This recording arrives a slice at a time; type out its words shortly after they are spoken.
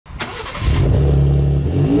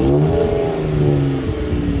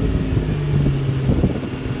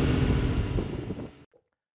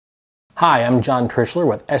Hi, I'm John Trischler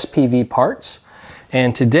with SPV Parts,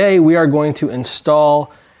 and today we are going to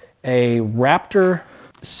install a Raptor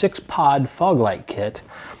 6-pod fog light kit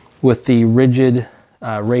with the rigid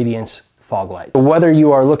Radiance fog light. Whether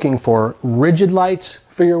you are looking for rigid lights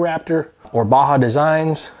for your Raptor or Baja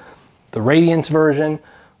Designs, the Radiance version,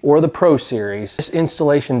 or the Pro Series, this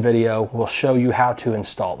installation video will show you how to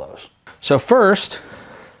install those. So first,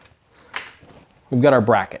 we've got our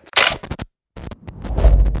brackets.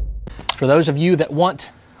 For those of you that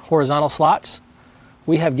want horizontal slots,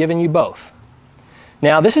 we have given you both.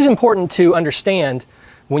 Now, this is important to understand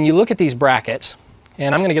when you look at these brackets,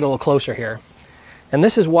 and I'm going to get a little closer here, and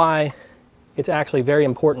this is why it's actually very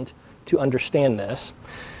important to understand this,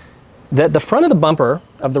 that the front of the bumper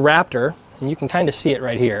of the Raptor, and you can kind of see it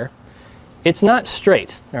right here, it's not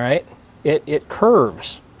straight, all right? It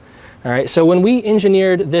curves, all right? So when we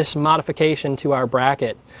engineered this modification to our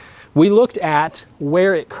bracket, we looked at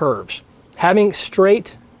where it curves. Having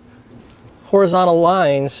straight horizontal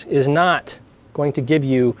lines is not going to give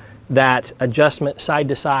you that adjustment side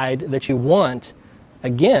to side that you want,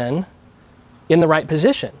 again, in the right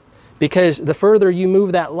position. Because the further you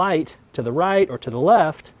move that light to the right or to the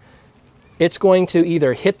left, it's going to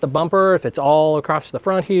either hit the bumper, if it's all across the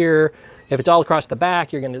front here, if it's all across the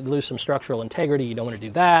back, you're going to lose some structural integrity. You don't want to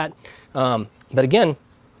do that. But again,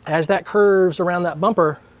 as that curves around that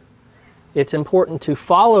bumper, it's important to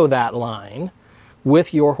follow that line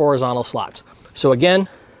with your horizontal slots. So again,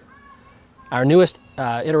 our newest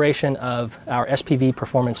iteration of our SPV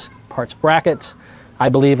Performance Parts brackets, I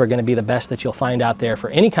believe, are going to be the best that you'll find out there for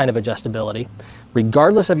any kind of adjustability,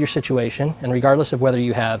 regardless of your situation and regardless of whether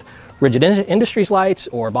you have Rigid Industries lights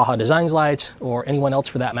or Baja Designs lights or anyone else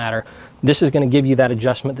for that matter. This is going to give you that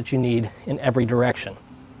adjustment that you need in every direction.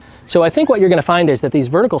 So I think what you're going to find is that these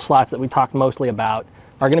vertical slots that we talked mostly about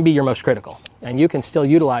are going to be your most critical, and you can still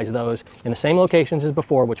utilize those in the same locations as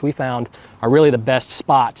before, which we found are really the best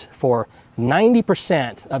spot for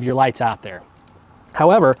 90% of your lights out there.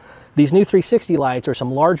 However, these new 360 lights or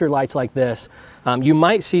some larger lights like this, you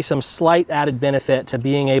might see some slight added benefit to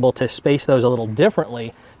being able to space those a little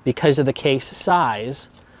differently because of the case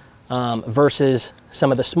size versus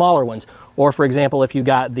some of the smaller ones. Or for example, if you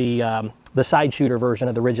got the side shooter version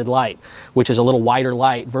of the rigid light, which is a little wider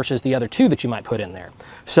light versus the other two that you might put in there.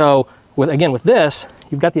 So again, with this,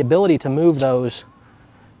 you've got the ability to move those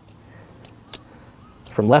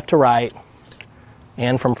from left to right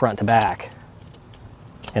and from front to back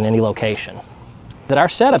in any location. That our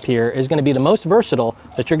setup here is going to be the most versatile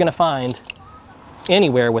that you're going to find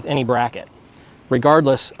anywhere with any bracket,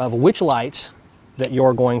 regardless of which lights that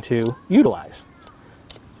you're going to utilize.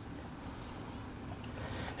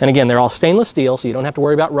 And again, they're all stainless steel, so you don't have to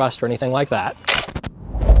worry about rust or anything like that.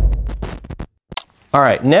 All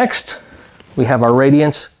right, next we have our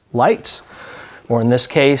Radiance lights, or in this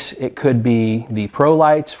case, it could be the Pro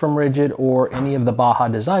lights from Rigid or any of the Baja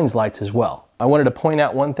Designs lights as well. I wanted to point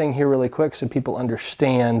out one thing here really quick so people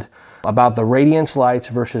understand about the Radiance lights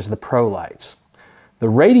versus the Pro lights. The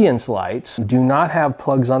Radiance lights do not have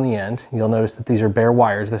plugs on the end. You'll notice that these are bare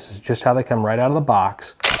wires. This is just how they come right out of the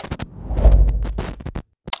box.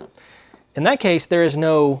 In that case, there is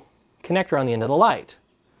no connector on the end of the light.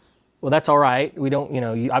 Well, that's all right. We don't,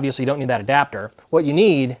 you obviously don't need that adapter. What you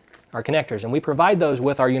need are connectors, and we provide those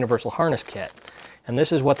with our universal harness kit. And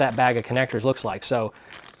this is what that bag of connectors looks like. So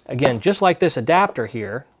again, just like this adapter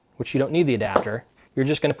here, which you don't need the adapter, you're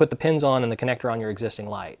just going to put the pins on and the connector on your existing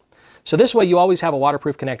light. So this way you always have a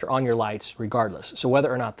waterproof connector on your lights regardless. So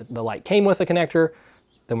whether or not the light came with a connector,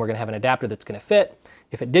 then we're going to have an adapter that's going to fit.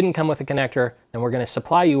 If it didn't come with a connector, then we're going to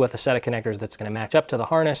supply you with a set of connectors that's going to match up to the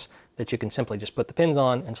harness that you can simply just put the pins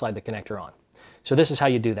on and slide the connector on. So this is how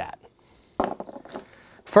you do that.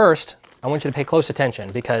 First, I want you to pay close attention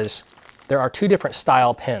because there are two different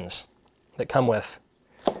style pins that come with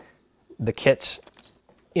the kits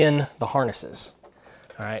in the harnesses.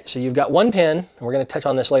 All right, so you've got one pin, and we're going to touch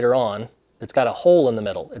on this later on, that's got a hole in the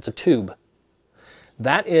middle. It's a tube.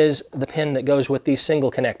 That is the pin that goes with these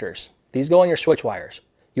single connectors. These go on your switch wires.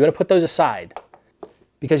 You want to put those aside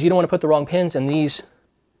because you don't want to put the wrong pins in these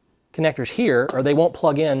connectors here, or they won't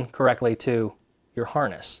plug in correctly to your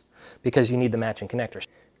harness because you need the matching connectors.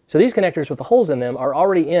 So these connectors with the holes in them are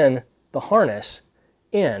already in the harness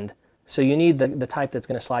end, so you need the type that's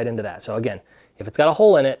going to slide into that. So again, if it's got a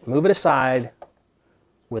hole in it, move it aside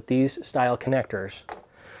with these style connectors.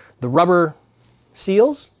 The rubber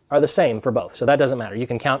seals are the same for both, so that doesn't matter. You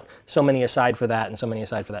can count so many aside for that and so many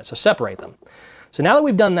aside for that, so separate them. So now that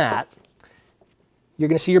we've done that, you're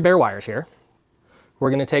going to see your bare wires here. We're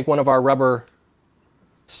going to take one of our rubber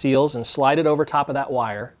seals and slide it over top of that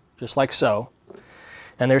wire, just like so.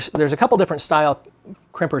 And there's a couple different style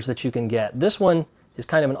crimpers that you can get. This one is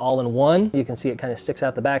kind of an all-in-one. You can see it kind of sticks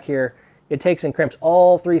out the back here. It takes and crimps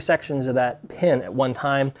all 3 sections of that pin at one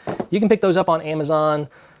time. You can pick those up on Amazon,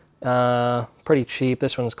 pretty cheap.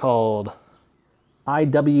 This one's called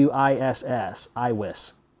IWISS,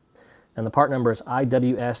 and the part number is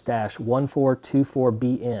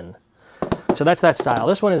IWS-1424BN. So that's that style.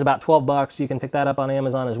 This one is about 12 bucks. You can pick that up on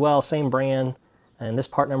Amazon as well, same brand. And this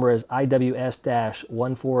part number is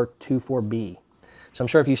IWS-1424B. So I'm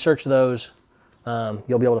sure if you search those,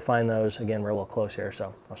 you'll be able to find those. Again, we're a little close here,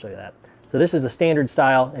 so I'll show you that. So this is the standard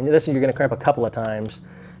style, and this one you're gonna crimp a couple of times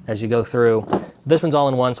as you go through. This one's all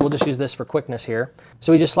in one, so we'll just use this for quickness here.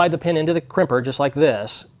 So we just slide the pin into the crimper just like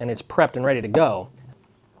this, and it's prepped and ready to go.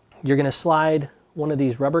 You're gonna slide one of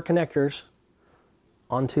these rubber connectors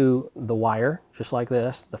onto the wire, just like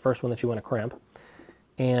this, the first one that you want to crimp.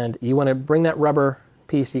 And you want to bring that rubber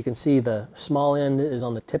piece, you can see the small end is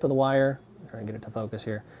on the tip of the wire. I'm trying to get it to focus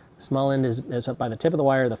here. The small end is up by the tip of the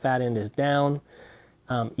wire, the fat end is down.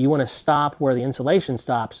 You want to stop where the insulation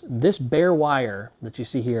stops. This bare wire that you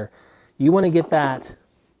see here, you want to get that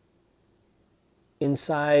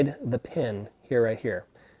inside the pin here, right here.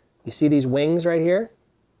 You see these wings right here?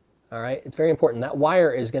 All right, it's very important. That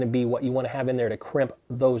wire is going to be what you want to have in there to crimp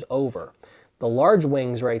those over. The large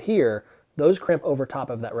wings right here, those crimp over top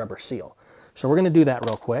of that rubber seal. So we're going to do that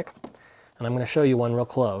real quick, and I'm going to show you one real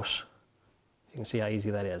close. You can see how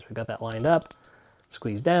easy that is. We've got that lined up,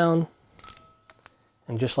 squeeze down,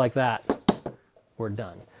 and just like that, we're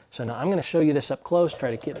done. So now I'm going to show you this up close,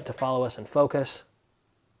 try to get it to follow us in focus,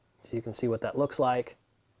 so you can see what that looks like.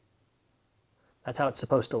 That's how it's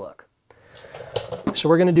supposed to look. So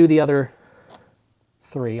we're going to do the other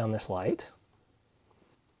 3 on this light.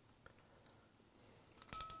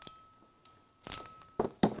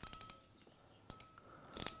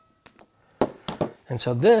 And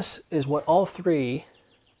so this is what all 3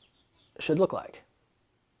 should look like.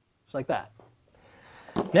 Just like that.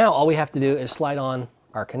 Now all we have to do is slide on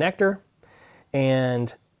our connector,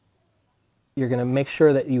 and you're going to make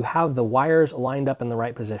sure that you have the wires lined up in the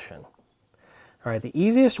right position. All right, the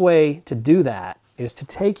easiest way to do that is to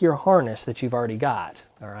take your harness that you've already got,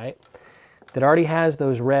 all right, that already has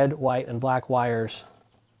those red, white, and black wires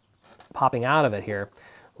popping out of it here.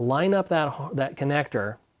 Line up that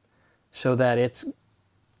connector so that it's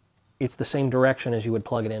the same direction as you would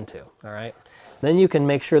plug it into, all right? Then you can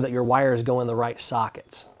make sure that your wires go in the right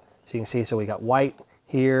sockets. So you can see, so we got white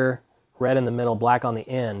here, red in the middle, black on the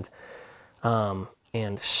end.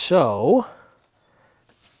 And so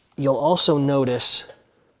you'll also notice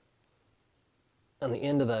on the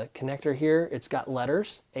end of the connector here, it's got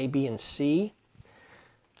letters, A, B, and C.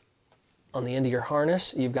 On the end of your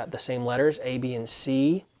harness, you've got the same letters, A, B, and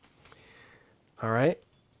C. All right.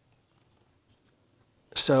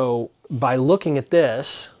 So by looking at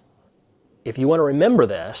this, if you want to remember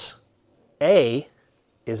this, A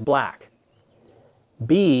is black,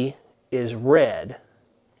 B is red,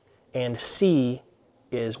 and C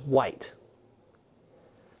is white.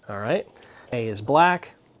 All right. A is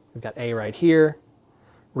black. We've got A right here,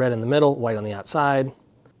 red in the middle, white on the outside.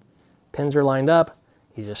 Pins are lined up.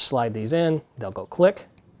 You just slide these in, they'll go click.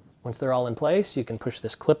 Once they're all in place, you can push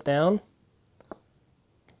this clip down.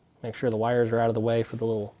 Make sure the wires are out of the way for the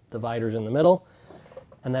little dividers in the middle.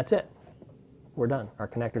 And that's it. We're done. Our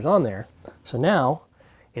connector's on there. So now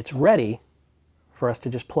it's ready for us to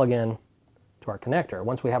just plug in to our connector.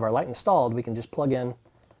 Once we have our light installed, we can just plug in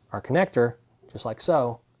our connector just like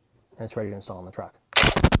so, and it's ready to install in the truck.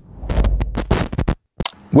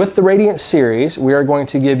 With the Radiance series, we are going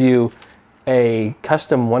to give you a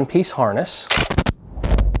custom one-piece harness.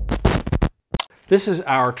 This is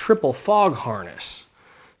our triple fog harness.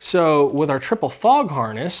 So with our triple fog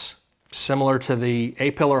harness, similar to the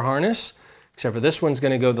A-pillar harness, except for this one's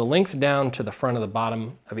going to go the length down to the front of the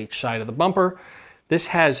bottom of each side of the bumper. This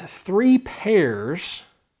has 3 pairs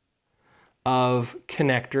of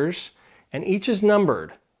connectors, and each is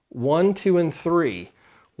numbered 1, 2, and 3.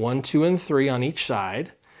 1, 2, and 3 on each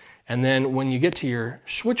side. And then when you get to your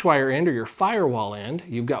switch wire end or your firewall end,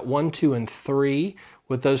 you've got 1, 2, and 3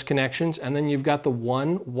 with those connections. And then you've got the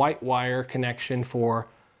 1 white wire connection for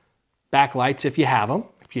backlights if you have them.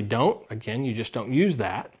 If you don't, again, you just don't use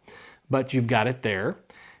that, but you've got it there.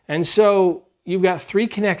 And so you've got 3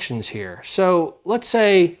 connections here. So let's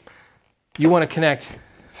say you want to connect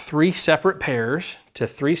 3 separate pairs to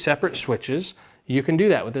 3 separate switches. You can do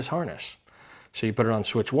that with this harness. So you put it on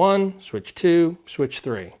switch 1, switch 2, switch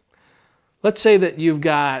 3. Let's say that you've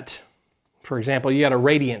got, for example, you got a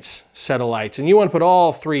Radiance set of lights and you want to put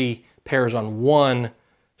all 3 pairs on one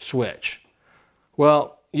switch.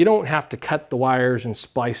 Well, you don't have to cut the wires and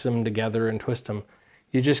splice them together and twist them.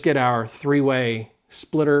 You just get our 3-way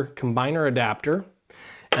splitter combiner adapter,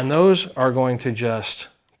 and those are going to just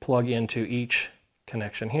plug into each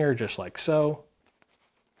connection here, just like so.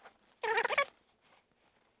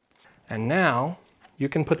 And now you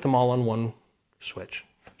can put them all on one switch,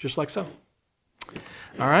 just like so.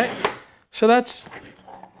 All right, so that's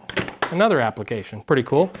another application. Pretty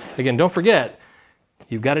cool. Again, don't forget,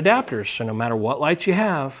 you've got adapters, so no matter what lights you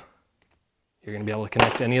have, you're going to be able to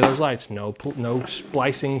connect to any of those lights. No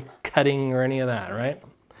splicing, cutting, or any of that, right?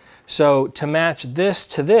 So to match this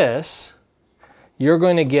to this, you're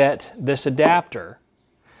going to get this adapter,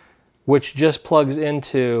 which just plugs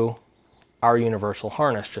into our universal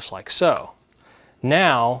harness, just like so.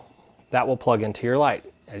 Now, that will plug into your light,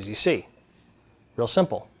 as you see. Real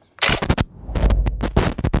simple.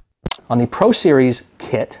 On the Pro Series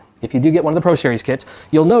kit, if you do get one of the Pro Series kits,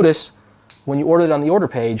 you'll notice when you order it on the order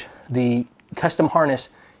page, the custom harness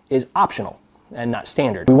is optional and not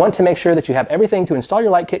standard. We want to make sure that you have everything to install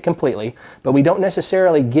your light kit completely, but we don't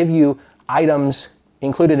necessarily give you items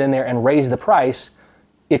included in there and raise the price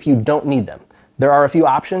if you don't need them. There are a few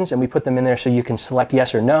options, and we put them in there so you can select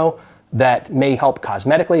yes or no. That may help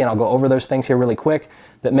cosmetically, and I'll go over those things here really quick,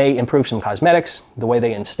 that may improve some cosmetics, the way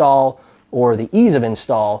they install, or the ease of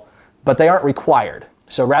install, but they aren't required.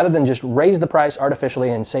 So rather than just raise the price artificially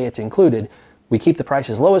and say it's included, we keep the price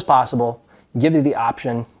as low as possible, give you the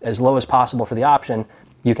option as low as possible for the option.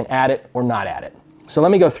 You can add it or not add it. So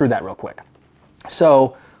let me go through that real quick.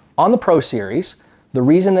 So on the Pro Series, the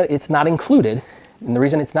reason that it's not included and the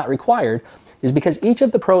reason it's not required is because each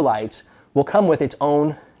of the Pro lights will come with its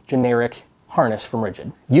own generic harness from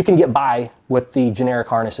Rigid. You can get by with the generic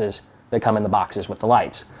harnesses that come in the boxes with the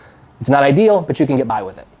lights. It's not ideal, but you can get by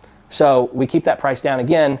with it. So we keep that price down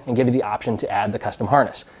again and give you the option to add the custom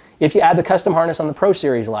harness. If you add the custom harness on the Pro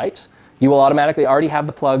Series lights, you will automatically already have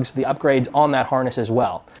the plugs, the upgrades on that harness as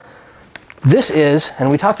well. This is,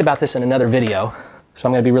 and we talked about this in another video, so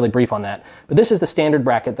I'm going to be really brief on that, but this is the standard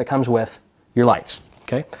bracket that comes with your lights,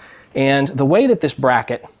 okay? And the way that this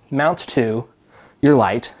bracket mounts to your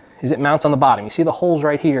light is it mounts on the bottom. You see the holes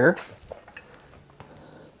right here?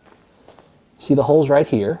 See the holes right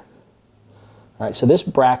here? All right, so this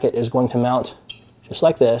bracket is going to mount just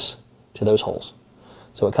like this to those holes.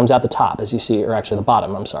 So it comes out the top, as you see, or actually the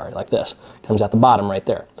bottom, I'm sorry, like this. It comes out the bottom right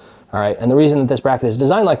there. All right, and the reason that this bracket is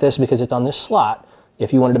designed like this is because it's on this slot.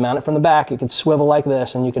 If you wanted to mount it from the back, it could swivel like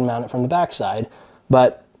this and you can mount it from the back side.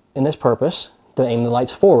 But in this purpose, to aim the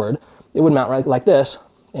lights forward, it would mount right like this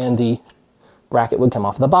and the bracket would come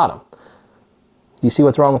off the bottom. Do you see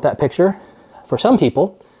what's wrong with that picture? For some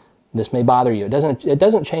people, this may bother you. It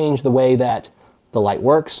doesn't change the way that the light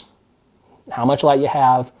works, how much light you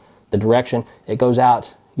have, the direction. It goes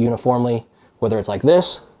out uniformly, whether it's like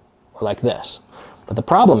this or like this. But the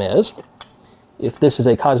problem is, if this is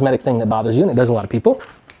a cosmetic thing that bothers you, and it does a lot of people,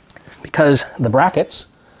 because the brackets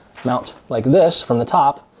mount like this from the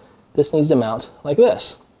top, this needs to mount like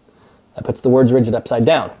this. That puts the words Rigid upside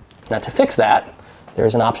down. Now to fix that, there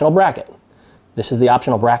is an optional bracket. This is the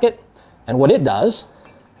optional bracket, and what it does,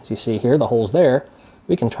 as you see here, the hole's there,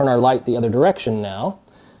 we can turn our light the other direction now.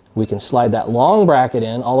 We can slide that long bracket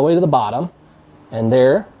in all the way to the bottom, and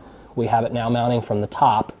there we have it now mounting from the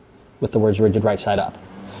top with the words Rigid right side up.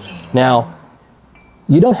 Now,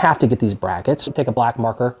 you don't have to get these brackets. Take a black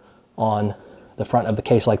marker on the front of the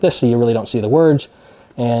case like this so you really don't see the words,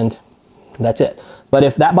 and that's it. But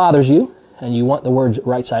if that bothers you and you want the words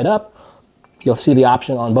right side up, you'll see the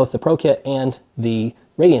option on both the Pro Kit and the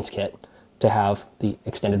Radiance Kit to have the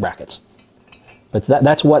extended brackets. But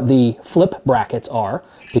that's what the flip brackets are,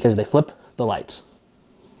 because they flip the lights.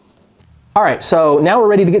 All right, so now we're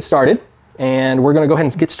ready to get started, and we're going to go ahead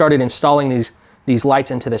and get started installing these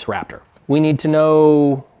lights into this Raptor. We need to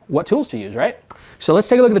know what tools to use, right? So let's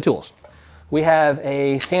take a look at the tools. We have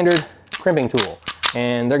a standard crimping tool,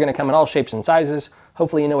 and they're going to come in all shapes and sizes.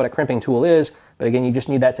 Hopefully you know what a crimping tool is, but again, you just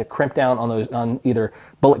need that to crimp down on either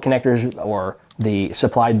bullet connectors or the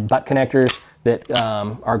supplied butt connectors that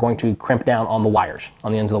are going to crimp down on the wires,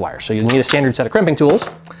 on the ends of the wires. So you need a standard set of crimping tools.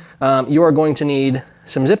 You are going to need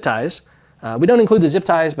some zip ties. We don't include the zip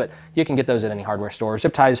ties, but you can get those at any hardware store.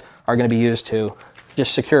 Zip ties are going to be used to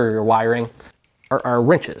just secure your wiring. Are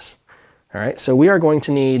wrenches. All right, so we are going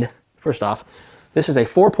to need, first off, this is a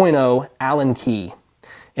 4.0 Allen key.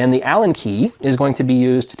 And the Allen key is going to be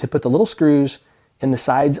used to put the little screws in the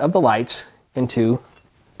sides of the lights into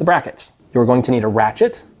the brackets. You're going to need a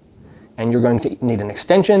ratchet, and you're going to need an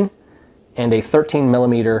extension and a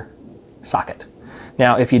 13mm socket.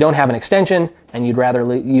 Now, if you don't have an extension and you'd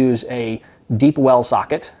rather use a deep well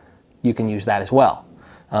socket, you can use that as well.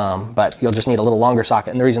 but you'll just need a little longer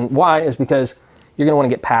socket. And the reason why is because you're going to want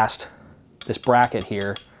to get past this bracket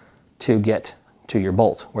here to get to your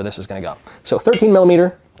bolt where this is going to go. So 13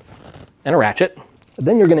 millimeter and a ratchet.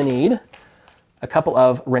 Then you're going to need a couple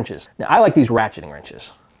of wrenches. Now I like these ratcheting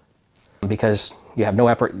wrenches because you have no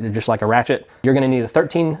effort, they're just like a ratchet. You're going to need a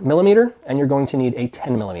 13 millimeter and you're going to need a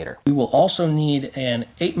 10 millimeter. You will also need an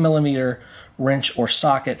 8 millimeter wrench or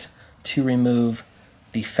socket to remove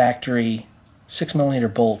the factory 6 millimeter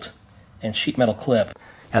bolt and sheet metal clip.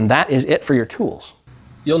 And that is it for your tools.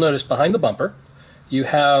 You'll notice behind the bumper, you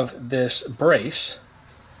have this brace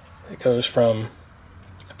that goes from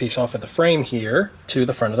a piece off of the frame here to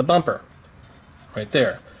the front of the bumper, right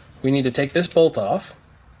there. We need to take this bolt off,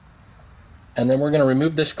 and then we're going to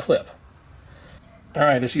remove this clip. All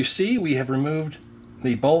right, as you see, we have removed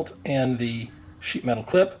the bolt and the sheet metal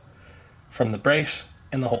clip from the brace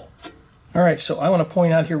and the hole. All right, so I want to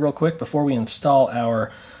point out here real quick before we install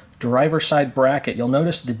our driver side bracket, you'll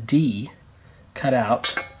notice the D cut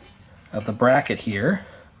out of the bracket here.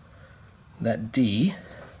 That D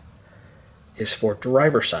is for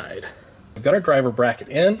driver side. We've got our driver bracket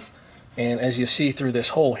in, and as you see through this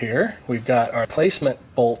hole here, we've got our placement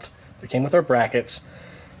bolt that came with our brackets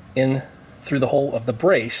in through the hole of the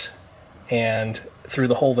brace and through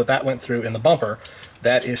the hole that went through in the bumper.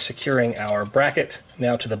 That is securing our bracket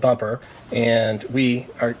now to the bumper, and we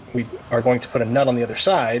are going to put a nut on the other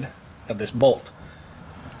side of this bolt.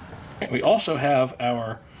 We also have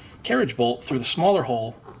our carriage bolt through the smaller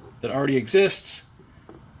hole that already exists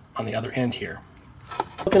on the other end here.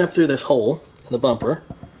 Looking up through this hole in the bumper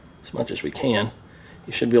as much as we can,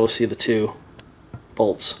 you should be able to see the two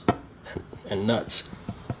bolts and nuts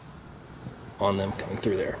on them coming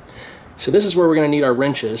through there. So this is where we're going to need our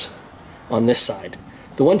wrenches on this side.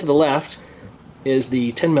 The one to the left is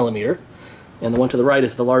the 10 millimeter, and the one to the right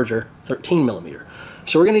is the larger 13 millimeter.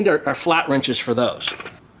 So we're going to need our flat wrenches for those.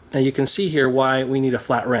 Now you can see here why we need a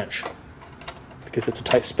flat wrench, because it's a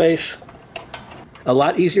tight space. A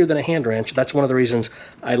lot easier than a hand wrench. That's one of the reasons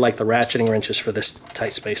I like the ratcheting wrenches for this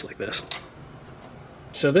tight space like this.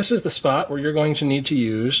 So this is the spot where you're going to need to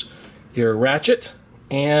use your ratchet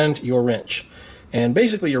and your wrench. And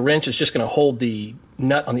basically your wrench is just going to hold the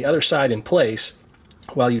nut on the other side in place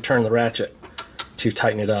while you turn the ratchet to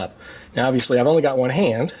tighten it up. Now obviously I've only got one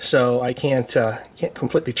hand, so I can't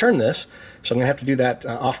completely turn this, so I'm going to have to do that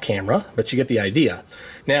off camera, but you get the idea.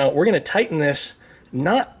 Now we're going to tighten this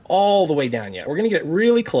not all the way down yet. We're going to get it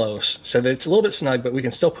really close so that it's a little bit snug, but we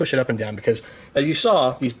can still push it up and down because, as you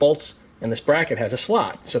saw, these bolts and this bracket has a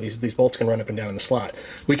slot, so these bolts can run up and down in the slot.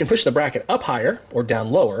 We can push the bracket up higher or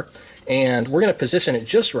down lower, and we're going to position it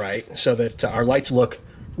just right so that our lights look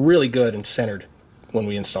really good and centered when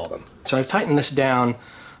we install them. So I've tightened this down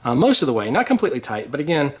most of the way, not completely tight, but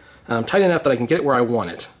again, tight enough that I can get it where I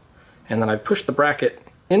want it. And then I've pushed the bracket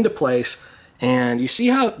into place, and you see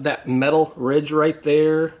how that metal ridge right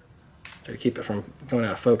there, try to keep it from going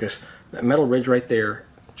out of focus, that metal ridge right there,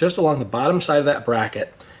 just along the bottom side of that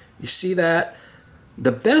bracket, you see that?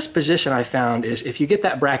 The best position I found is if you get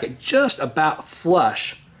that bracket just about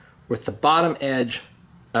flush with the bottom edge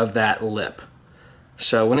of that lip.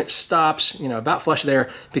 So when it stops, you know, about flush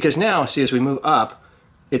there, because now, see, as we move up,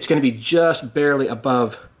 it's going to be just barely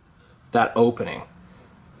above that opening,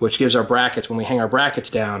 which gives our brackets, when we hang our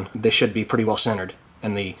brackets down, they should be pretty well centered,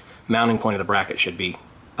 and the mounting point of the bracket should be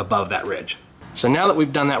above that ridge. So now that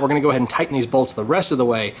we've done that, we're going to go ahead and tighten these bolts the rest of the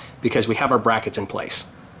way because we have our brackets in place.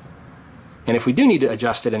 And if we do need to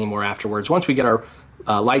adjust it anymore afterwards, once we get our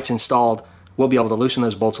lights installed, we'll be able to loosen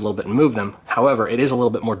those bolts a little bit and move them. However, it is a little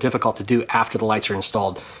bit more difficult to do after the lights are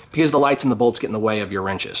installed because the lights and the bolts get in the way of your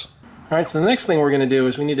wrenches. All right, so the next thing we're going to do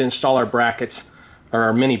is we need to install our brackets, or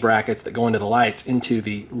our mini brackets that go into the lights, into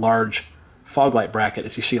the large fog light bracket,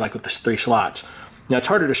 as you see, like with the 3 slots. Now it's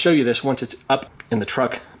harder to show you this once it's up in the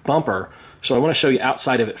truck bumper, so I want to show you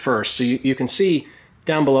outside of it first. So you can see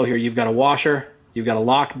down below here, you've got a washer, you've got a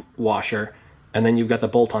lock washer, and then you've got the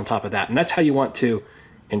bolt on top of that. And that's how you want to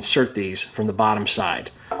insert these from the bottom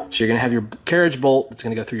side. So you're going to have your carriage bolt that's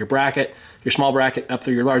going to go through your bracket, your small bracket up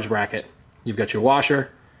through your large bracket. You've got your washer,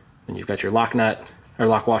 and you've got your lock nut, or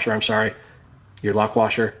lock washer, I'm sorry, your lock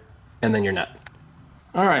washer, and then your nut.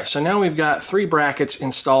 All right, so now we've got 3 brackets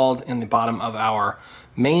installed in the bottom of our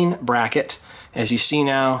main bracket. As you see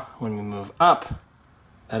now, when we move up,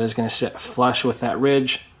 that is going to sit flush with that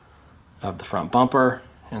ridge of the front bumper,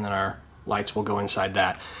 and then our lights will go inside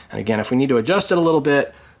that. And again, if we need to adjust it a little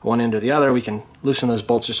bit, one end or the other, we can loosen those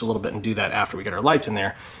bolts just a little bit and do that after we get our lights in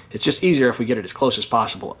there. It's just easier if we get it as close as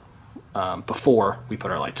possible before we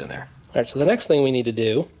put our lights in there. All right, so the next thing we need to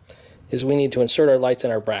do is we need to insert our lights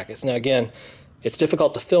in our brackets. Now again, It's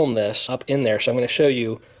difficult to film this up in there, so I'm going to show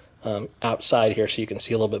you outside here so you can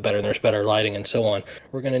see a little bit better and there's better lighting and so on.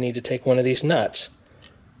 We're going to need to take one of these nuts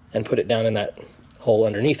and put it down in that hole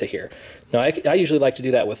underneath it here. Now I usually like to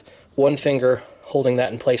do that with one finger holding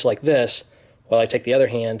that in place like this, while I take the other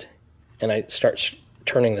hand and I start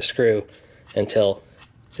turning the screw until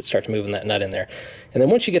it starts moving that nut in there. And then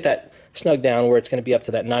once you get that snug down where it's going to be up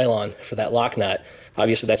to that nylon for that lock nut,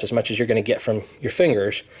 obviously that's as much as you're going to get from your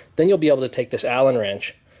fingers, then you'll be able to take this Allen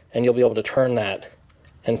wrench and you'll be able to turn that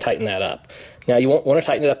and tighten that up. Now you won't want to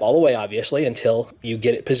tighten it up all the way, obviously, until you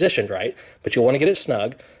get it positioned right, but you'll want to get it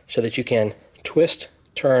snug so that you can twist,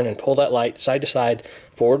 turn, and pull that light side to side,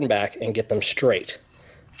 forward and back, and get them straight.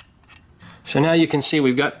 So now you can see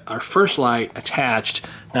we've got our first light attached.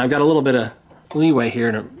 Now I've got a little bit of leeway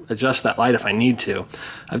here to adjust that light if I need to.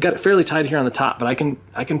 I've got it fairly tight here on the top, but I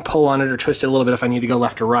can pull on it or twist it a little bit if I need to go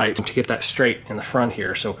left or right to get that straight in the front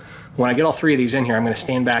here. So when I get all three of these in here, I'm going to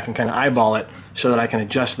stand back and kind of eyeball it so that I can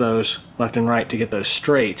adjust those left and right to get those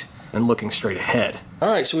straight and looking straight ahead. All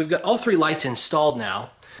right, so we've got all three lights installed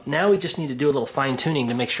now. Now we just need to do a little fine tuning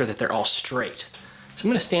to make sure that they're all straight. So I'm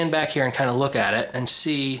going to stand back here and kind of look at it and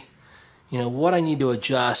see, you know, what I need to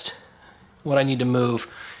adjust, what I need to move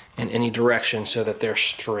in any direction so that they're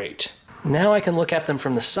straight. Now I can look at them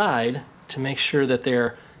from the side to make sure that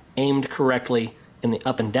they're aimed correctly in the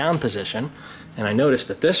up and down position. And I noticed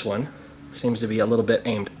that this one seems to be a little bit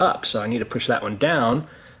aimed up, so I need to push that one down.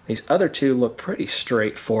 These other two look pretty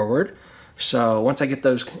straightforward. So once I get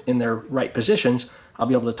those in their right positions, I'll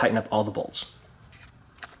be able to tighten up all the bolts.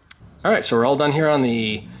 All right, so we're all done here on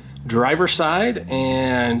the driver's side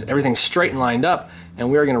and everything's straight and lined up. And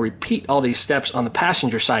we're going to repeat all these steps on the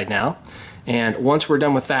passenger side now. And once we're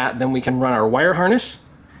done with that, then we can run our wire harness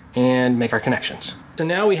and make our connections. So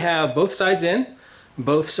now we have both sides in.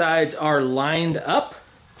 Both sides are lined up,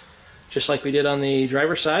 just like we did on the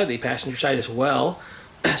driver's side, the passenger side as well.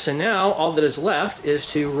 So now all that is left is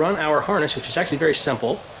to run our harness, which is actually very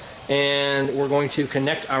simple. And we're going to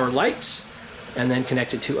connect our lights and then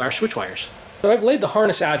connect it to our switch wires. So I've laid the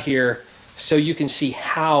harness out here so you can see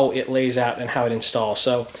how it lays out and how it installs.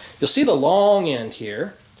 So you'll see the long end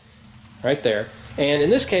here, right there. And in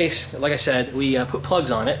this case, like I said, we put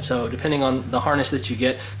plugs on it. So depending on the harness that you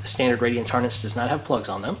get, the standard Radiance harness does not have plugs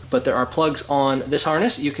on them. But there are plugs on this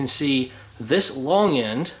harness. You can see this long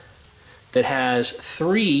end that has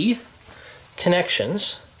 3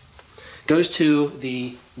 connections goes to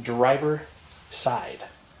the driver side.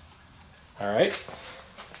 All right.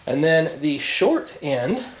 And then the short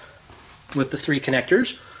end with the 3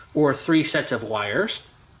 connectors or 3 sets of wires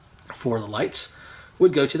for the lights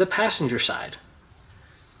would go to the passenger side.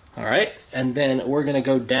 All right, and then we're going to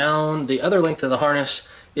go down the other length of the harness.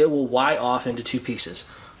 It will Y off into 2 pieces.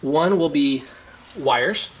 One will be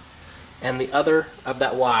wires, and the other of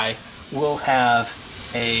that Y will have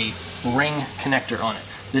a ring connector on it.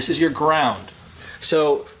 This is your ground.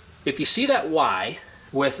 So if you see that Y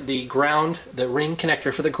with the ground, the ring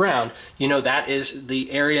connector for the ground, you know that is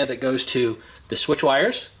the area that goes to the switch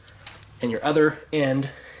wires, and your other end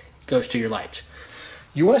goes to your lights.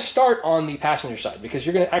 You want to start on the passenger side because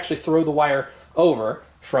you're going to actually throw the wire over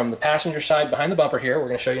from the passenger side behind the bumper here, we're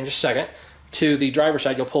going to show you in just a second, to the driver's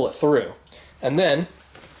side. You'll pull it through. And then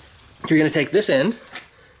you're going to take this end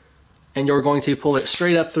and you're going to pull it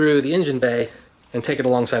straight up through the engine bay and take it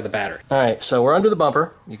alongside the battery. All right, so we're under the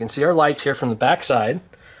bumper. You can see our lights here from the back side. All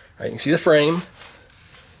right, you can see the frame, you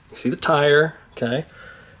can see the tire, okay?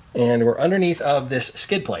 And we're underneath of this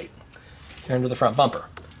skid plate here under the front bumper.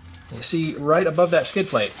 You see right above that skid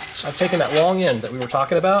plate, I've taken that long end that we were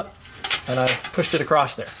talking about and I pushed it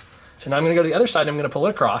across there. So now I'm going to go to the other side and I'm going to pull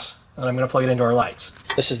it across and I'm going to plug it into our lights.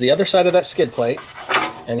 This is the other side of that skid plate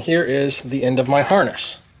and here is the end of my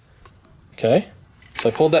harness. Okay, so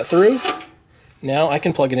I pulled that through. Now I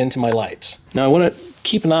can plug it into my lights. Now I want to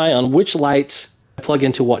keep an eye on which lights I plug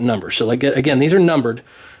into what number. So like, again, these are numbered,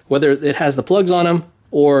 whether it has the plugs on them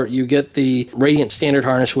or you get the Radiance standard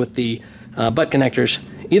harness with the butt connectors.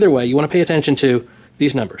 Either way, you want to pay attention to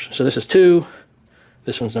these numbers. So this is 2,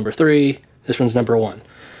 this one's number 3, this one's number 1.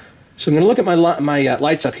 So I'm going to look at my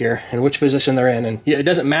lights up here and which position they're in. And it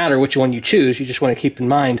doesn't matter which one you choose. You just want to keep in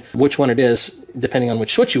mind which one it is depending on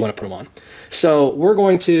which switch you want to put them on. So we're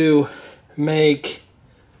going to make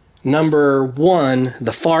number 1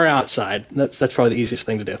 the far outside. That's probably the easiest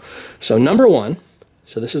thing to do. So number 1,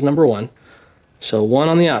 so this is number 1. So 1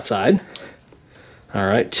 on the outside. All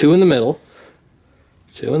right, 2 in the middle.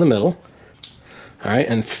 2 in the middle. All right,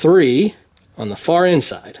 and 3 on the far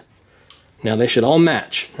inside. Now they should all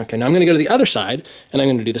match. Okay, now I'm going to go to the other side and I'm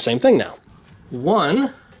going to do the same thing now.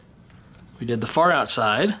 1, we did the far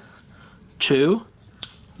outside. 2,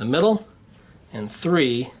 the middle, and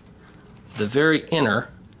 3, the very inner,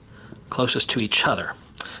 closest to each other.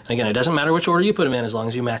 And again, it doesn't matter which order you put them in as long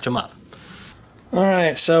as you match them up. All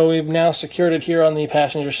right, so we've now secured it here on the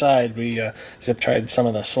passenger side. We zip-tied some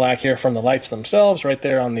of the slack here from the lights themselves right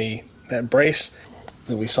there on that brace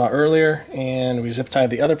that we saw earlier, and we zip-tied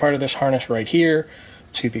the other part of this harness right here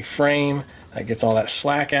to the frame. That gets all that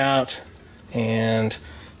slack out, and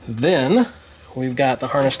then we've got the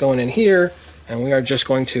harness going in here, and we are just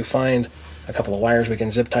going to find a couple of wires we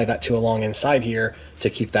can zip-tie that to along inside here to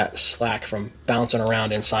keep that slack from bouncing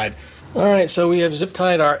around inside. All right, so we have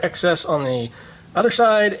zip-tied our excess on the other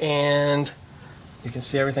side, and you can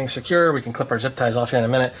see everything's secure. We can clip our zip ties off here in a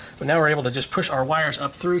minute, but now we're able to just push our wires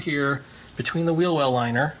up through here between the wheel well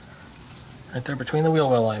liner, right there between the wheel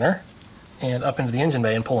well liner, and up into the engine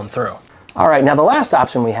bay and pull them through. All right, now the last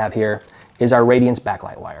option we have here is our Radiance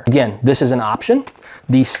backlight wire. Again, this is an option.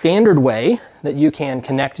 The standard way that you can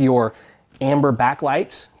connect your amber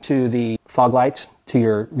backlights to the fog lights to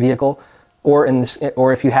your vehicle, or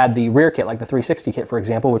if you had the rear kit, like the 360 kit, for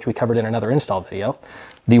example, which we covered in another install video,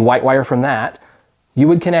 the white wire from that, you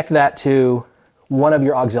would connect that to one of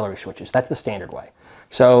your auxiliary switches. That's the standard way.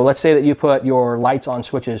 So let's say that you put your lights on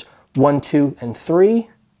switches 1, 2, and 3.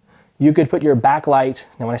 You could put your backlight,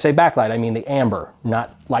 now when I say backlight, I mean the amber,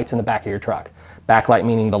 not lights in the back of your truck. Backlight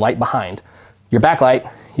meaning the light behind. Your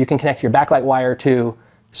backlight, you can connect your backlight wire to,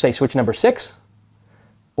 say, switch number 6,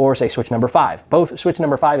 or say switch number 5. Both switch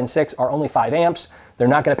number 5 and 6 are only 5 amps. They're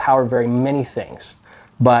not going to power very many things.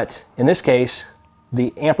 But in this case,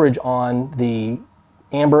 the amperage on the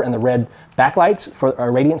amber and the red backlights for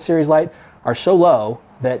our Radiance series light are so low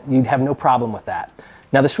that you'd have no problem with that.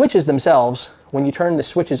 Now the switches themselves, when you turn the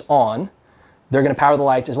switches on, they're going to power the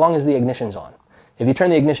lights as long as the ignition's on. If you turn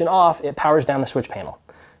the ignition off, it powers down the switch panel.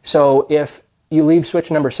 So if you leave switch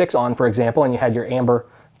number 6 on, for example, and you had your amber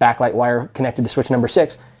backlight wire connected to switch number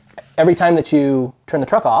 6, every time that you turn the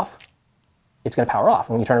truck off, it's going to power off.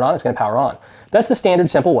 When you turn it on, it's going to power on. That's the standard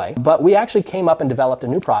simple way, but we actually came up and developed a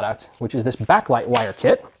new product, which is this backlight wire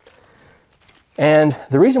kit. And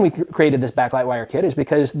the reason we created this backlight wire kit is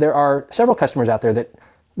because there are several customers out there that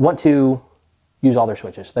want to use all their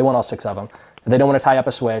switches. They want all 6 of them. They don't want to tie up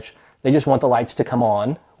a switch. They just want the lights to come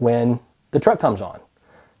on when the truck comes on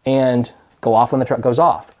and go off when the truck goes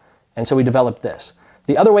off. And so we developed this.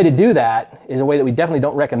 The other way to do that is a way that we definitely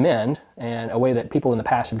don't recommend, and a way that people in the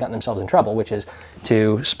past have gotten themselves in trouble, which is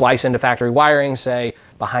to splice into factory wiring, say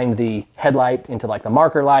behind the headlight into like the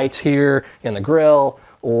marker lights here in the grill,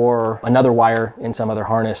 or another wire in some other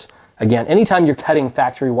harness. Again, anytime you're cutting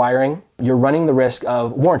factory wiring, you're running the risk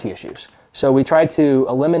of warranty issues. So we try to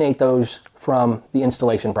eliminate those from the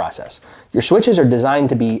installation process. Your switches are designed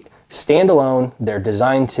to be standalone. They're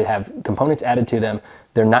designed to have components added to them.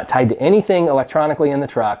 They're not tied to anything electronically in the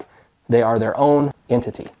truck. They are their own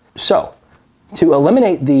entity. So to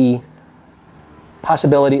eliminate the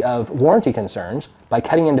possibility of warranty concerns by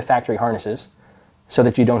cutting into factory harnesses so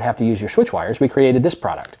that you don't have to use your switch wires, we created this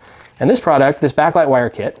product. And this product, this backlight wire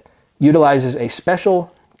kit, utilizes a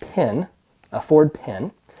special pin, a Ford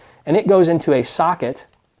pin, and it goes into a socket,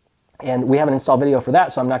 and we have an install video for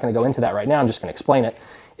that, so I'm not going to go into that right now. I'm just going to explain it.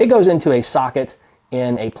 It goes into a socket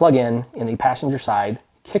in a plug-in in the passenger side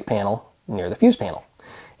kick panel near the fuse panel.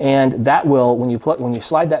 And that will, when you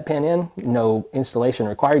slide that pin in, no installation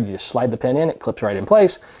required, you just slide the pin in, it clips right in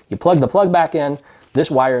place. You plug the plug back in, this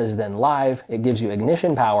wire is then live, it gives you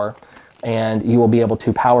ignition power, and you will be able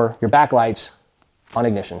to power your backlights on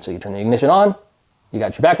ignition. So you turn the ignition on, you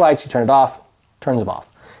got your backlights, you turn it off, turns them off.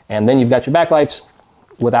 And then you've got your backlights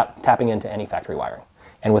without tapping into any factory wiring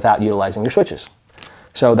and without utilizing your switches.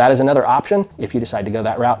 So that is another option if you decide to go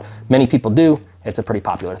that route. Many people do. It's a pretty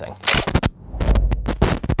popular thing.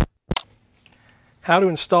 How to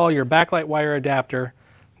install your backlight wire adapter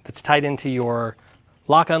that's tied into your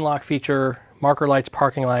lock-unlock feature, marker lights,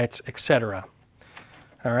 parking lights, etc.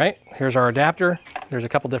 All right, here's our adapter. There's a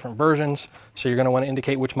couple different versions, so you're going to want to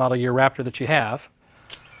indicate which model year Raptor that you have.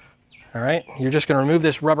 All right, you're just going to remove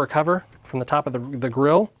this rubber cover from the top of the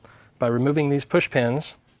grill by removing these push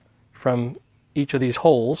pins from each of these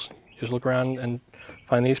holes. Just look around and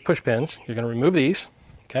find these push pins. You're going to remove these,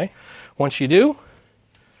 okay? Once you do,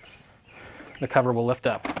 the cover will lift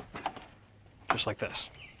up, just like this.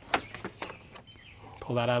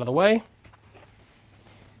 Pull that out of the way.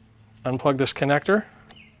 Unplug this connector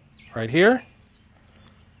right here.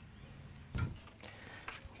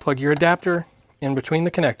 Plug your adapter in between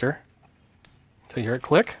the connector until you hear it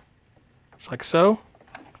click, just like so.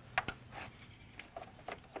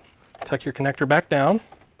 Tuck your connector back down,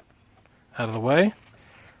 out of the way.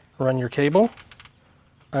 Run your cable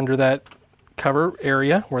under that cover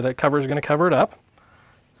area where that cover is going to cover it up.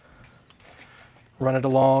 Run it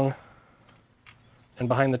along and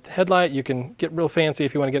behind the headlight. You can get real fancy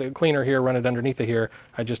if you want to get it cleaner here, run it underneath of here.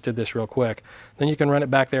 I just did this real quick. Then you can run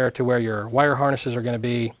it back there to where your wire harnesses are going to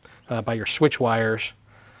be by your switch wires.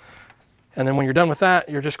 And then when you're done with that,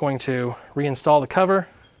 you're just going to reinstall the cover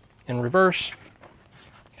in reverse.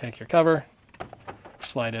 Take your cover,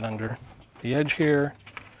 slide it under the edge here,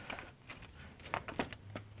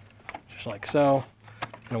 just like so.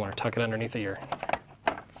 You don't want to tuck it underneath of your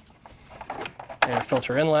air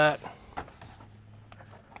filter inlet.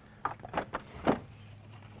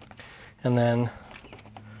 And then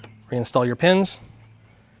reinstall your pins,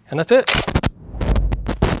 and that's it.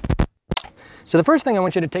 So the first thing I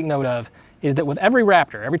want you to take note of is that with every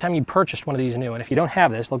Raptor, every time you purchased one of these new, and if you don't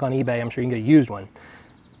have this, look on eBay, I'm sure you can get a used one,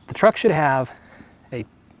 the truck should have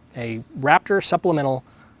a Raptor supplemental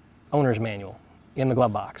owner's manual in the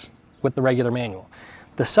glove box with the regular manual.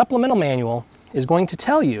 The supplemental manual is going to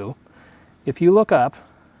tell you, if you look up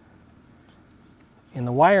in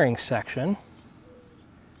the wiring section,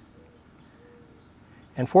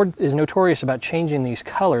 and Ford is notorious about changing these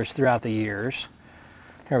colors throughout the years.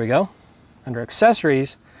 Here we go. Under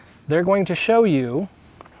accessories, they're going to show you,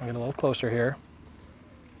 I'll get a little closer here,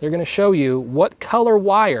 they're going to show you what color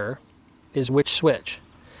wire is which switch.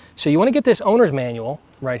 So you want to get this owner's manual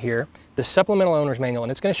right here, the supplemental owner's manual,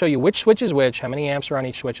 and it's going to show you which switch is which, how many amps are on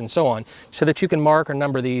each switch, and so on, so that you can mark or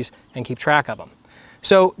number these and keep track of them.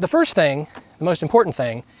 So the first thing, the most important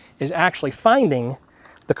thing, is actually finding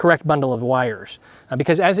the correct bundle of wires.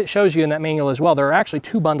 Because as it shows you in that manual as well, there are actually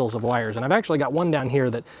 2 bundles of wires, and I've actually got one down here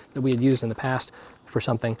that we had used in the past for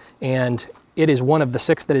something, and it is one of the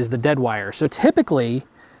 6 that is the dead wire. So typically,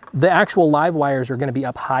 the actual live wires are going to be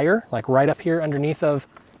up higher, like right up here underneath of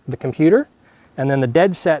the computer, and then the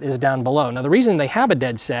dead set is down below. Now the reason they have a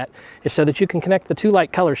dead set is so that you can connect the 2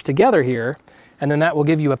 light colors together here, and then that will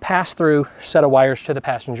give you a pass-through set of wires to the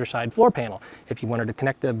passenger side floor panel. If you wanted to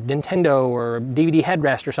connect a Nintendo or a DVD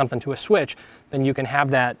headrest or something to a switch, then you can have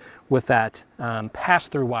that with that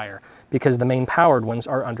pass-through wire, because the main powered ones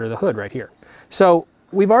are under the hood right here. So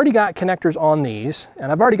we've already got connectors on these,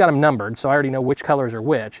 and I've already got them numbered, so I already know which colors are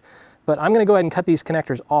which, but I'm gonna go ahead and cut these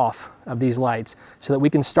connectors off of these lights so that we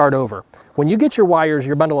can start over. When you get your wires,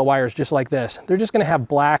 your bundle of wires just like this, they're just gonna have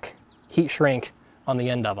black heat shrink on the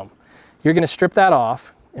end of them. You're going to strip that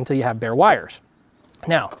off until you have bare wires.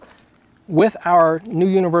 Now, with our new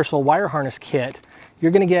universal wire harness kit,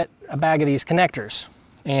 you're going to get a bag of these connectors,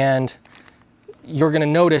 and you're going to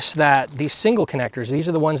notice that these single connectors, these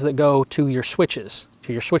are the ones that go to your switches,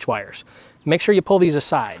 to your switch wires. Make sure you pull these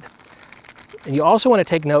aside. And you also want to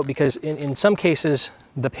take note, because in some cases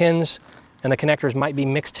the pins and the connectors might be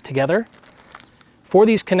mixed together. For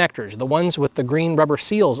these connectors, the ones with the green rubber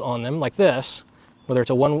seals on them like this, whether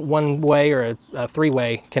it's a one-way or a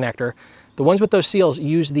 3-way connector, the ones with those seals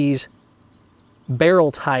use these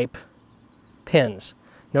barrel type pins.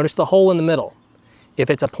 Notice the hole in the middle. If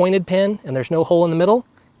it's a pointed pin and there's no hole in the middle,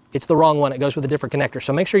 it's the wrong one. It goes with a different connector.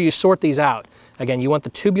 So make sure you sort these out. Again, you want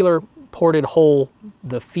the tubular ported hole,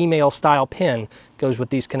 the female style pin goes with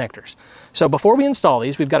these connectors. So before we install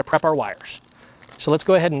these, we've got to prep our wires. So let's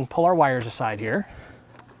go ahead and pull our wires aside here.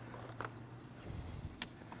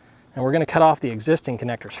 And we're going to cut off the existing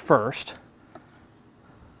connectors first.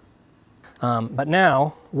 But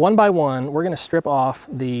now, one by one, we're going to strip off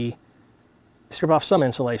some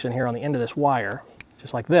insulation here on the end of this wire,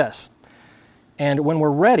 just like this. And when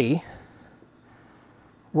we're ready,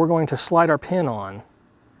 we're going to slide our pin on.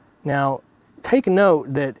 Now, take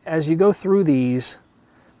note that as you go through these,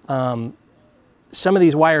 some of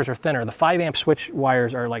these wires are thinner. The 5-amp switch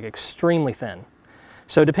wires are like extremely thin.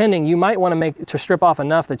 So depending, you might want to strip off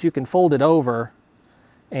enough that you can fold it over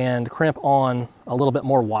and crimp on a little bit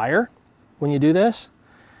more wire when you do this.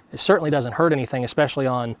 It certainly doesn't hurt anything, especially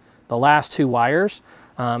on the last 2 wires.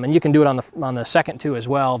 And you can do it on the second 2 as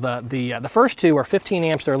well. The first 2 are 15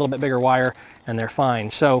 amps, they're a little bit bigger wire, and they're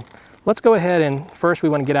fine. So let's go ahead and first we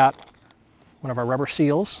want to get out one of our rubber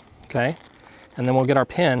seals, okay? And then we'll get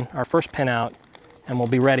our first pin out, and we'll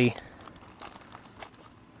be ready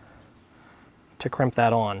to crimp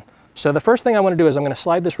that on. So the first thing I want to do is I'm going to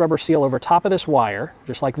slide this rubber seal over top of this wire,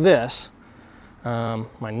 just like this.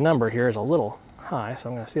 My number here is a little high, so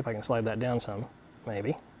I'm going to see if I can slide that down some,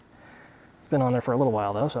 maybe. It's been on there for a little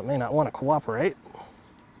while though, so it may not want to cooperate.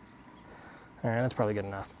 All right, that's probably good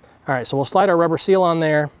enough. All right, so we'll slide our rubber seal on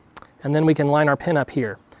there, and then we can line our pin up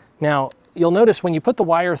here. Now, you'll notice when you put the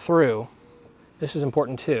wire through, this is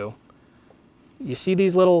important too, you see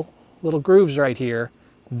these little grooves right here.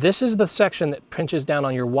 This is the section that pinches down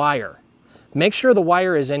on your wire. make sure the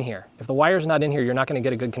wire is in here. If the wire is not in here, you're not going to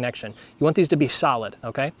get a good connection. You want these to be solid,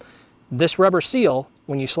 okay? This rubber seal,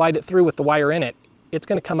 when you slide it through with the wire in it, it's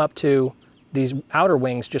going to come up to these outer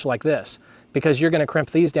wings just like this, because you're going to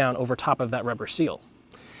crimp these down over top of that rubber seal.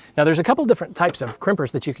 Now there's a couple different types of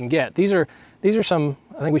crimpers that you can get. These are some,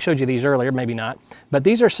 I think we showed you these earlier, maybe not, but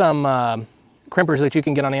these are some crimpers that you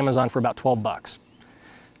can get on Amazon for about 12 bucks.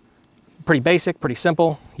 Pretty basic, pretty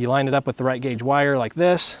simple. You line it up with the right gauge wire like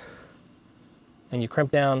this, and you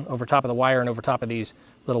crimp down over top of the wire and over top of these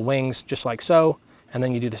little wings just like so, and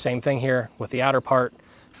then you do the same thing here with the outer part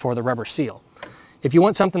for the rubber seal. If you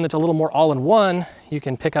want something that's a little more all-in-one, you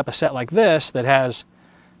can pick up a set like this that has,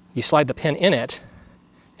 you slide the pin in it,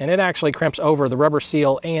 and it actually crimps over the rubber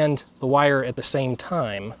seal and the wire at the same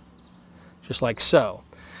time, just like so.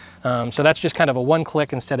 So that's just kind of a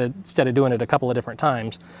one-click instead of doing it a couple of different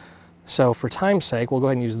times. So for time's sake, we'll go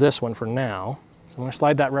ahead and use this one for now. So I'm going to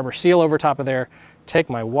slide that rubber seal over top of there, take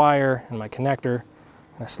my wire and my connector,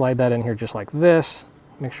 and slide that in here just like this.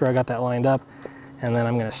 Make sure I got that lined up. And then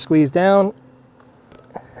I'm going to squeeze down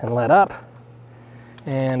and let up.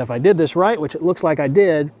 And if I did this right, which it looks like I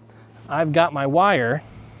did, I've got my wire.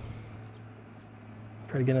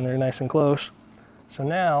 Try to get in there nice and close. So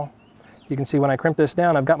now you can see when I crimp this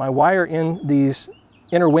down, I've got my wire in these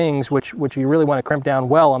inner wings, which you really want to crimp down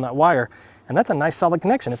well on that wire. And that's a nice solid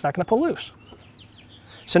connection. It's not going to pull loose.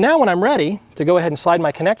 So now when I'm ready to go ahead and slide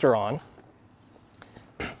my connector on,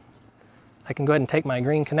 I can go ahead and take my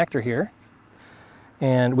green connector here,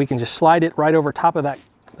 and we can just slide it right over top of that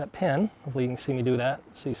pin. Hopefully you can see me do that.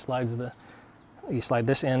 See, you slide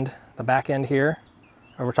this end, the back end here,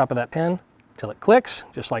 over top of that pin till it clicks,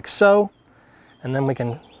 just like so. And then we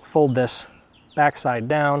can fold this backside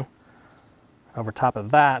down over top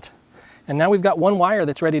of that. And now we've got one wire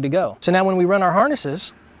that's ready to go. So now when we run our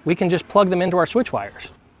harnesses, we can just plug them into our switch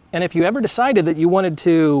wires. And if you ever decided that you wanted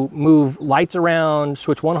to move lights around,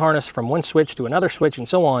 switch one harness from one switch to another switch and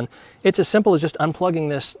so on, it's as simple as just unplugging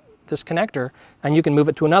this connector, and you can move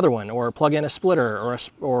it to another one, or plug in a splitter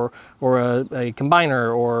or a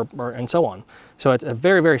combiner and so on. So it's a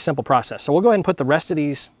very, very simple process. So we'll go ahead and put the rest of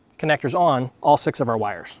these connectors on all 6 of our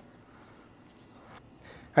wires.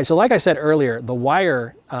 All right, so like I said earlier, the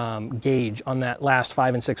wire gauge on that last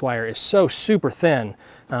 5 and 6 wire is so super thin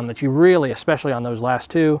that you really, especially on those last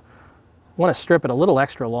 2, want to strip it a little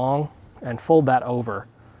extra long and fold that over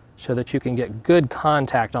so that you can get good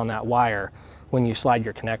contact on that wire when you slide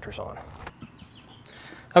your connectors on.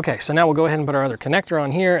 Okay, so now we'll go ahead and put our other connector on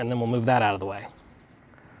here, and then we'll move that out of the way.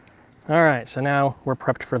 All right, so now we're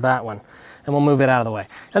prepped for that one, and we'll move it out of the way.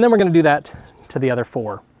 And then we're going to do that to the other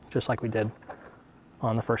 4, just like we did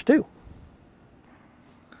on the first 2. All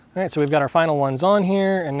right, so we've got our final ones on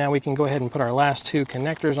here, and now we can go ahead and put our last 2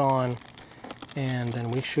 connectors on, and then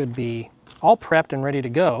we should be all prepped and ready to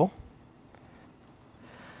go.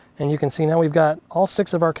 And you can see now we've got all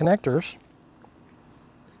 6 of our connectors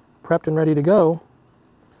prepped and ready to go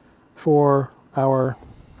for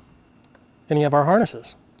any of our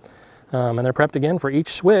harnesses. And they're prepped again for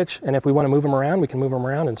each switch, and if we want to move them around, we can move them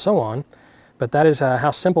around and so on. But that is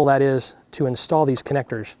how simple that is to install these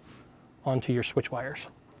connectors onto your switch wires.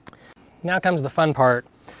 Now comes the fun part.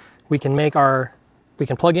 We can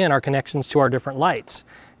plug in our connections to our different lights.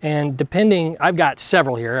 And depending, I've got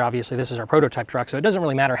several here. Obviously this is our prototype truck, so it doesn't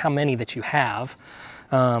really matter how many that you have.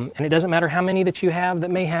 And it doesn't matter how many that you have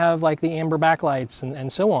that may have like the amber backlights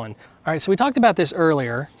and so on. All right, so we talked about this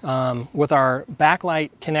earlier with our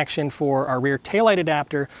backlight connection for our rear taillight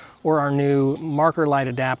adapter, or our new marker light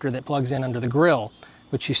adapter that plugs in under the grill,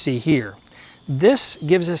 which you see here. This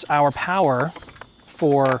gives us our power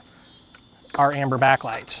for our amber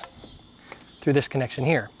backlights through this connection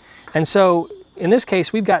here. And so in this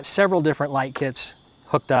case, we've got several different light kits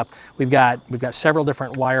hooked up. We've got several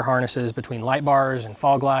different wire harnesses between light bars and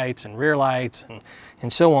fog lights and rear lights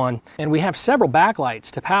and so on. And we have several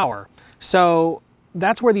backlights to power. So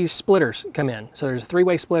that's where these splitters come in. So there's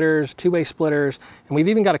 3-way splitters, 2-way splitters, and we've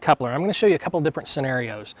even got a coupler. I'm going to show you a couple of different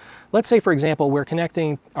scenarios. Let's say, for example, we're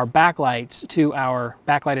connecting our backlights to our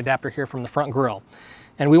backlight adapter here from the front grille.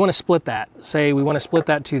 And we want to split that. Say we want to split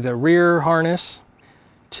that to the rear harness,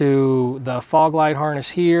 to the fog light harness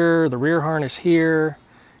here, the rear harness here,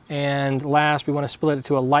 and last we want to split it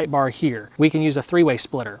to a light bar here. We can use a 3-way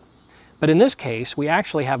splitter. But in this case, we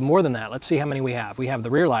actually have more than that. Let's see how many we have. We have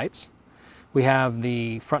the rear lights, we have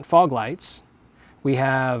the front fog lights, we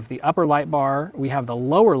have the upper light bar, we have the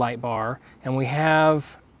lower light bar, and we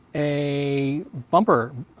have a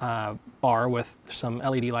bumper bar with some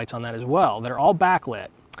LED lights on that as well that are all backlit.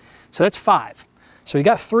 So that's 5. So we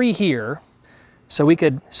got 3 here. So we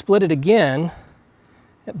could split it again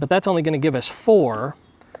but that's only going to give us 4.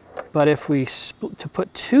 But if we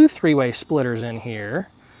put 2 3-way splitters in here,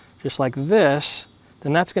 just like this,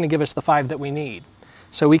 then that's going to give us the 5 that we need.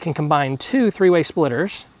 So we can combine 2 3-way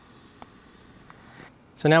splitters.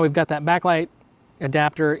 So now we've got that backlight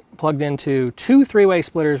adapter plugged into 2 3-way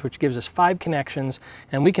splitters, which gives us 5 connections,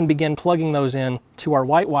 and we can begin plugging those in to our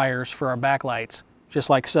white wires for our backlights, just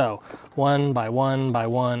like so, 1 by 1 by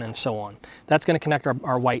 1, and so on. That's going to connect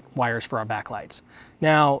our white wires for our backlights.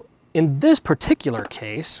 Now, in this particular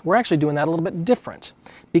case, we're actually doing that a little bit different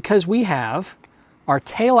because we have our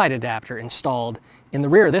taillight adapter installed in the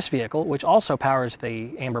rear of this vehicle, which also powers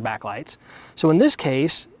the amber backlights. So in this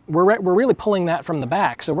case, we're really pulling that from the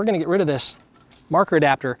back. So we're going to get rid of this marker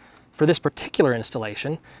adapter for this particular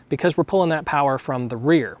installation because we're pulling that power from the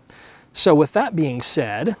rear. So with that being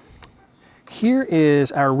said, here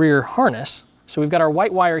is our rear harness. So we've got our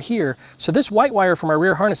white wire here. So this white wire from our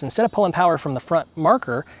rear harness, instead of pulling power from the front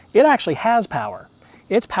marker, it actually has power.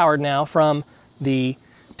 It's powered now from the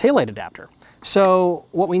taillight adapter. So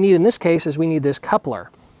what we need in this case is we need this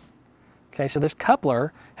coupler. Okay, so this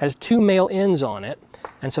coupler has 2 male ends on it.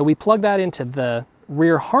 And so we plug that into the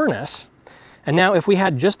rear harness. And now if we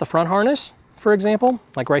had just the front harness, for example,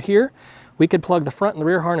 like right here, we could plug the front and the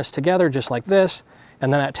rear harness together just like this.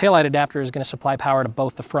 And then that taillight adapter is going to supply power to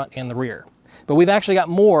both the front and the rear. But we've actually got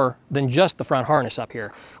more than just the front harness up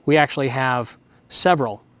here. We actually have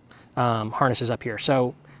several harnesses up here.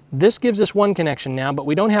 So this gives us 1 connection now, but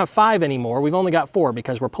we don't have 5 anymore. We've only got 4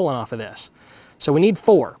 because we're pulling off of this. So we need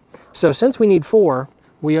 4. So since we need 4,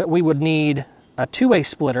 we would need a 2-way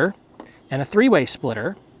splitter and a 3-way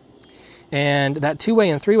splitter. And that 2-way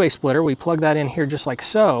and 3-way splitter, we plug that in here just like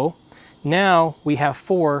so. Now we have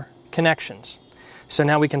 4 connections. So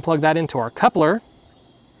now we can plug that into our coupler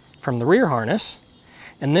from the rear harness,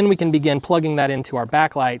 and then we can begin plugging that into our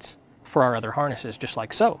backlights for our other harnesses, just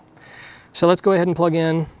like so. So let's go ahead and plug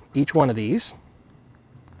in each one of these.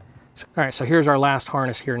 All right, so here's our last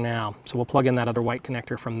harness here now. So we'll plug in that other white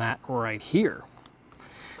connector from that right here.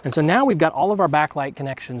 And so now we've got all of our backlight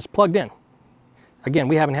connections plugged in. Again,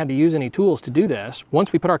 we haven't had to use any tools to do this.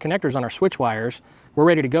 Once we put our connectors on our switch wires, we're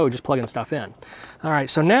ready to go, just plugging stuff in. All right,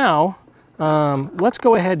 so now let's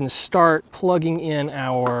go ahead and start plugging in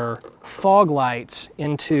our fog lights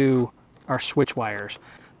into our switch wires.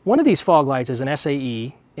 One of these fog lights is an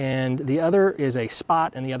SAE, and the other is a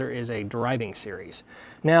spot, and the other is a driving series.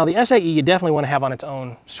 Now, the SAE you definitely want to have on its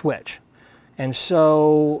own switch. And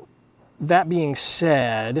so, that being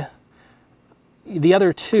said, the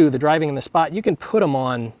other two, the driving and the spot, you can put them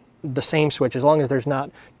on the same switch as long as there's not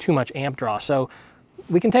too much amp draw. So,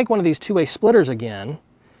 we can take one of these 2-way splitters again,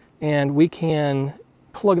 and we can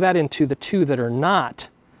plug that into the 2 that are not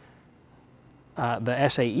the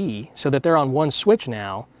SAE, so that they're on one switch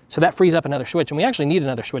now. So that frees up another switch, and we actually need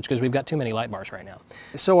another switch because we've got too many light bars right now.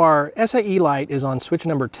 So our SAE light is on switch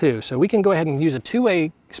number 2, so we can go ahead and use a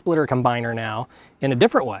 2-way splitter combiner now in a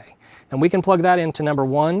different way. And we can plug that into number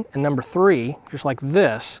 1 and number 3, just like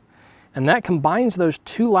this, and that combines those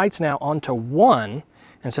 2 lights now onto 1,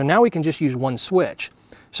 and so now we can just use 1 switch.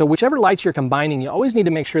 So whichever lights you're combining, you always need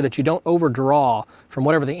to make sure that you don't overdraw from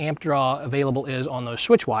whatever the amp draw available is on those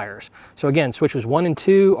switch wires. So again, switches 1 and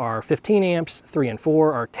 2 are 15 amps, 3 and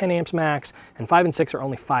 4 are 10 amps max, and 5 and 6 are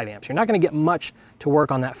only 5 amps. You're not going to get much to work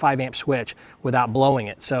on that 5 amp switch without blowing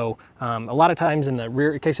it. So a lot of times in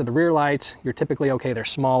the case of the rear lights, you're typically okay, they're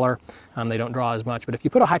smaller, they don't draw as much. But if you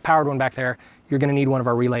put a high powered one back there, you're going to need one of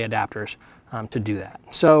our relay adapters to do that.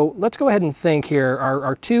 So let's go ahead and think here.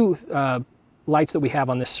 Our 2 lights that we have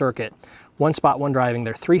on this circuit, 1 spot, 1 driving,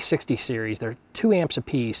 they're 360 series, they're 2 amps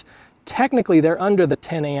apiece. Technically they're under the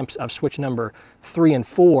 10 amps of switch number 3 and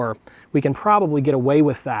 4. We can probably get away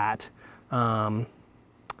with that,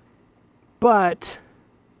 but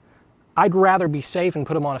I'd rather be safe and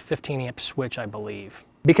put them on a 15 amp switch, I believe.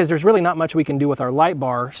 Because there's really not much we can do with our light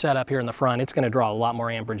bar set up here in the front. It's going to draw a lot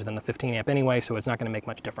more amperage than the 15 amp anyway, so it's not going to make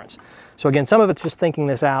much difference. So again, some of it's just thinking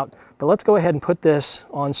this out, but let's go ahead and put this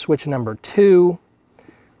on switch number 2.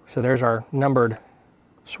 So there's our numbered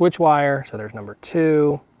switch wire. So there's number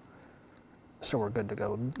 2. So we're good to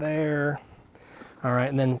go there. All right,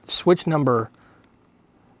 and then switch number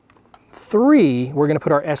 3, we're going to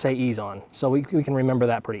put our SAEs on. So we can remember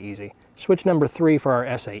that pretty easy. Switch number 3 for our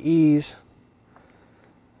SAEs.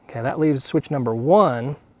 Okay, that leaves switch number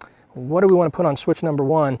 1. What do we want to put on switch number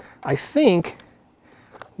 1? I think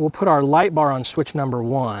we'll put our light bar on switch number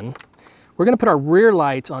 1. We're going to put our rear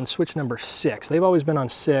lights on switch number 6. They've always been on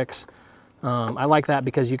 6. I like that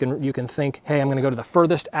because you can think, hey, I'm going to go to the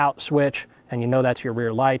furthest out switch, and you know that's your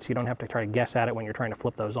rear lights. You don't have to try to guess at it when you're trying to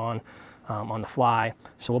flip those on the fly.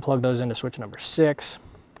 So we'll plug those into switch number 6.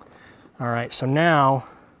 All right, so now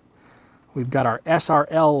we've got our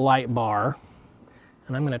SRL light bar,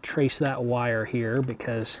 and I'm going to trace that wire here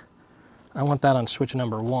because I want that on switch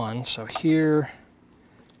number 1. So here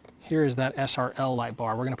is that SRL light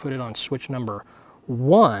bar. We're going to put it on switch number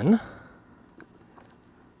 1.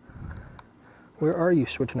 Where are you,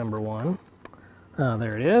 switch number 1? Oh,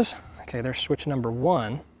 there it is. Okay, there's switch number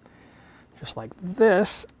 1. Just like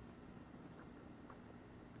this.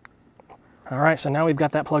 All right, so now we've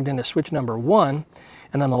got that plugged into switch number 1.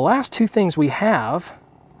 And then the last two things we have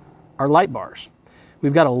are light bars.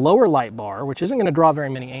 We've got a lower light bar, which isn't going to draw very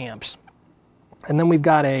many amps. And then we've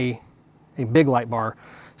got a big light bar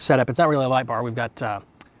setup. It's not really a light bar. We've got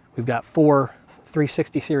 4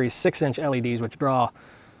 360 series 6-inch LEDs, which draw,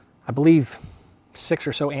 I believe, 6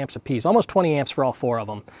 or so amps a piece, almost 20 amps for all 4 of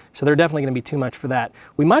them. So they're definitely going to be too much for that.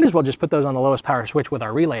 We might as well just put those on the lowest power switch with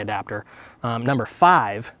our relay adapter, number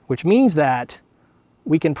 5, which means that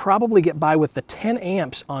we can probably get by with the 10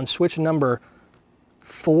 amps on switch number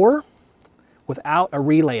 4 without a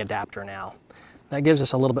relay adapter now. That gives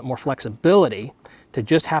us a little bit more flexibility to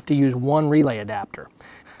just have to use one relay adapter.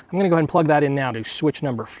 I'm going to go ahead and plug that in now to switch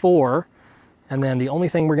number 4, and then the only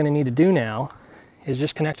thing we're going to need to do now is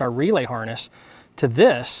just connect our relay harness to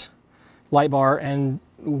this light bar, and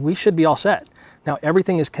we should be all set. Now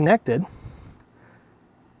everything is connected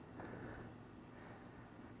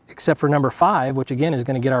except for number 5, which again is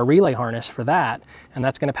going to get our relay harness for that, and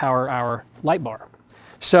that's going to power our light bar.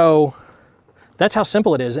 So that's how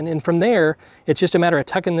simple it is. And from there, it's just a matter of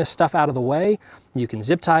tucking this stuff out of the way. You can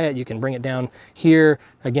zip tie it, you can bring it down here.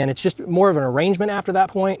 Again, it's just more of an arrangement after that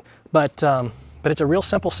point, but it's a real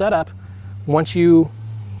simple setup. Once you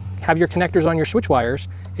have your connectors on your switch wires,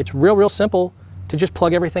 it's real simple to just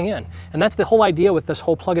plug everything in. And that's the whole idea with this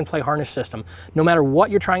whole plug and play harness system. No matter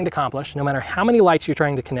what you're trying to accomplish, no matter how many lights you're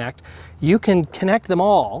trying to connect, you can connect them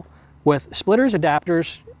all with splitters,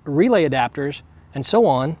 adapters, relay adapters, and so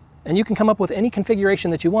on, and you can come up with any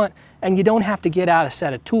configuration that you want, and you don't have to get out a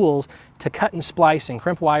set of tools to cut and splice and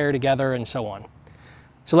crimp wire together and so on.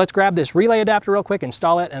 So let's grab this relay adapter real quick,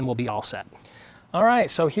 install it, and we'll be all set. All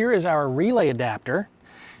right, so here is our relay adapter,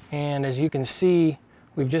 and as you can see,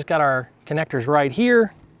 we've just got our connectors right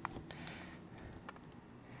here,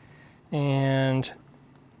 and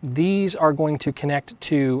these are going to connect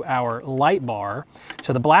to our light bar.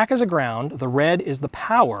 So the black is a ground, the red is the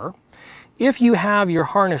power. If you have your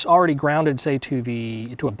harness already grounded, say to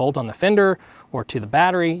a bolt on the fender or to the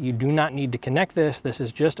battery, you do not need to connect this. This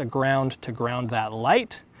is just a ground to ground that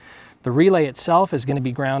light. The relay itself is going to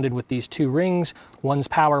be grounded with these 2 rings. One's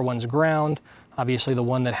power, one's ground. Obviously the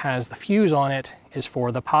one that has the fuse on it is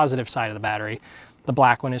for the positive side of the battery. The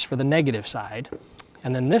black one is for the negative side.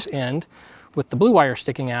 And then this end with the blue wire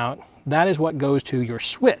sticking out, that is what goes to your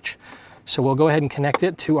switch. So we'll go ahead and connect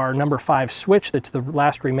it to our number 5 switch. That's the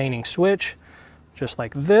last remaining switch, just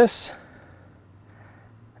like this.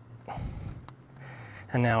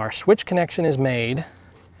 And now our switch connection is made.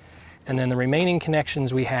 And then the remaining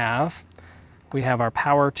connections we have our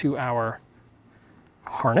power to our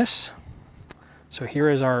harness. So here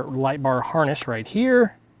is our light bar harness right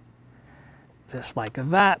here, just like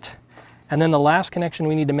that. And then the last connection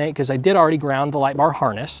we need to make, because I did already ground the light bar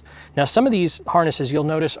harness. Now some of these harnesses you'll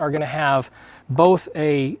notice are going to have both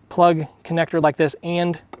a plug connector like this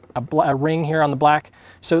and a ring here on the black.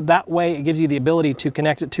 So that way it gives you the ability to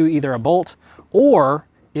connect it to either a bolt, or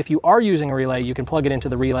if you are using a relay, you can plug it into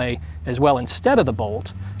the relay as well instead of the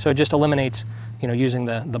bolt. So it just eliminates, you know, using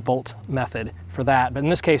the bolt method for that. But in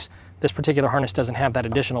this case, this particular harness doesn't have that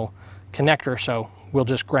additional connector, so we'll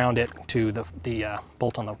just ground it to the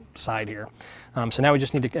bolt on the side here. So now we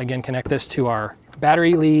just need to, again, connect this to our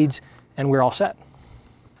battery leads, and we're all set.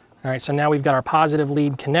 All right, so now we've got our positive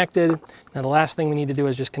lead connected. Now the last thing we need to do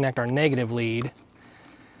is just connect our negative lead.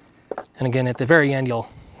 And again, at the very end, you'll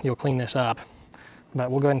clean this up. But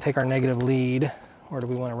we'll go ahead and take our negative lead. Where do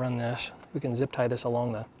we want to run this? We can zip tie this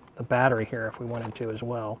along the battery here if we wanted to as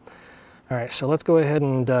well. All right, so let's go ahead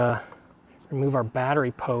and remove our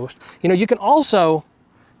battery post. You know, you can also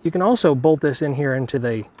bolt this in here into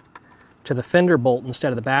the fender bolt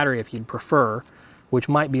instead of the battery if you'd prefer, which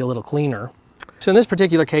might be a little cleaner. So in this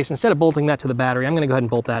particular case, instead of bolting that to the battery, I'm going to go ahead and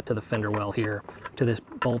bolt that to the fender well here, to this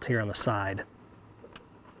bolt here on the side.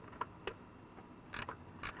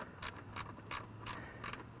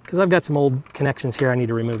 Because I've got some old connections here I need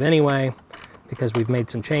to remove anyway, because we've made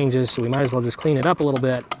some changes, so we might as well just clean it up a little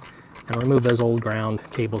bit and remove those old ground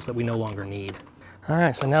cables that we no longer need. All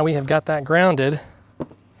right, so now we have got that grounded.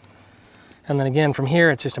 And then again, from here,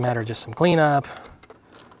 it's just a matter of just some cleanup.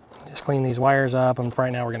 Just clean these wires up, and for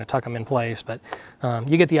right now we're going to tuck them in place, but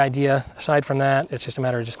you get the idea. Aside from that, it's just a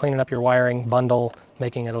matter of just cleaning up your wiring bundle,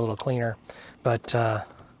 making it a little cleaner. But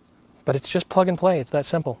it's just plug and play. It's that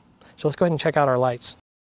simple. So let's go ahead and check out our lights.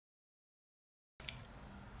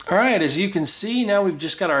 All right, as you can see, now we've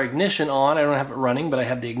just got our ignition on. I don't have it running, but I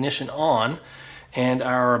have the ignition on. And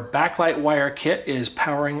our backlight wire kit is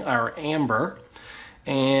powering our amber.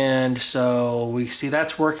 And so we see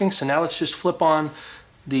that's working. So now let's just flip on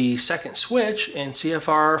the second switch and see if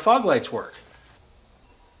our fog lights work.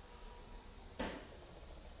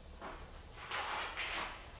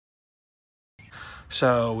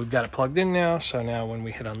 So we've got it plugged in now. So now when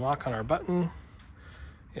we hit unlock on our button,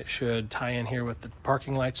 it should tie in here with the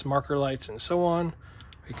parking lights, marker lights, and so on.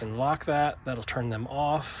 We can lock that. That'll turn them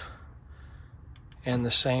off. And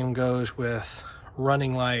the same goes with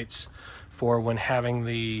running lights for when having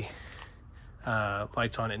the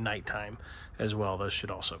lights on at nighttime as well. Those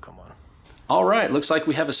should also come on. All right, looks like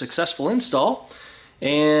we have a successful install.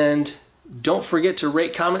 And don't forget to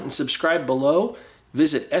rate, comment, and subscribe below.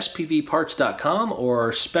 Visit spvparts.com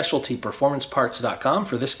or specialtyperformanceparts.com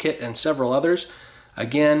for this kit and several others.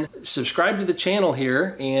 Again, subscribe to the channel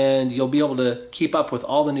here and you'll be able to keep up with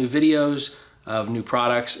all the new videos of new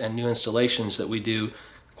products and new installations that we do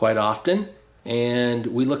quite often. And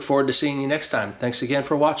we look forward to seeing you next time. Thanks again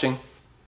for watching.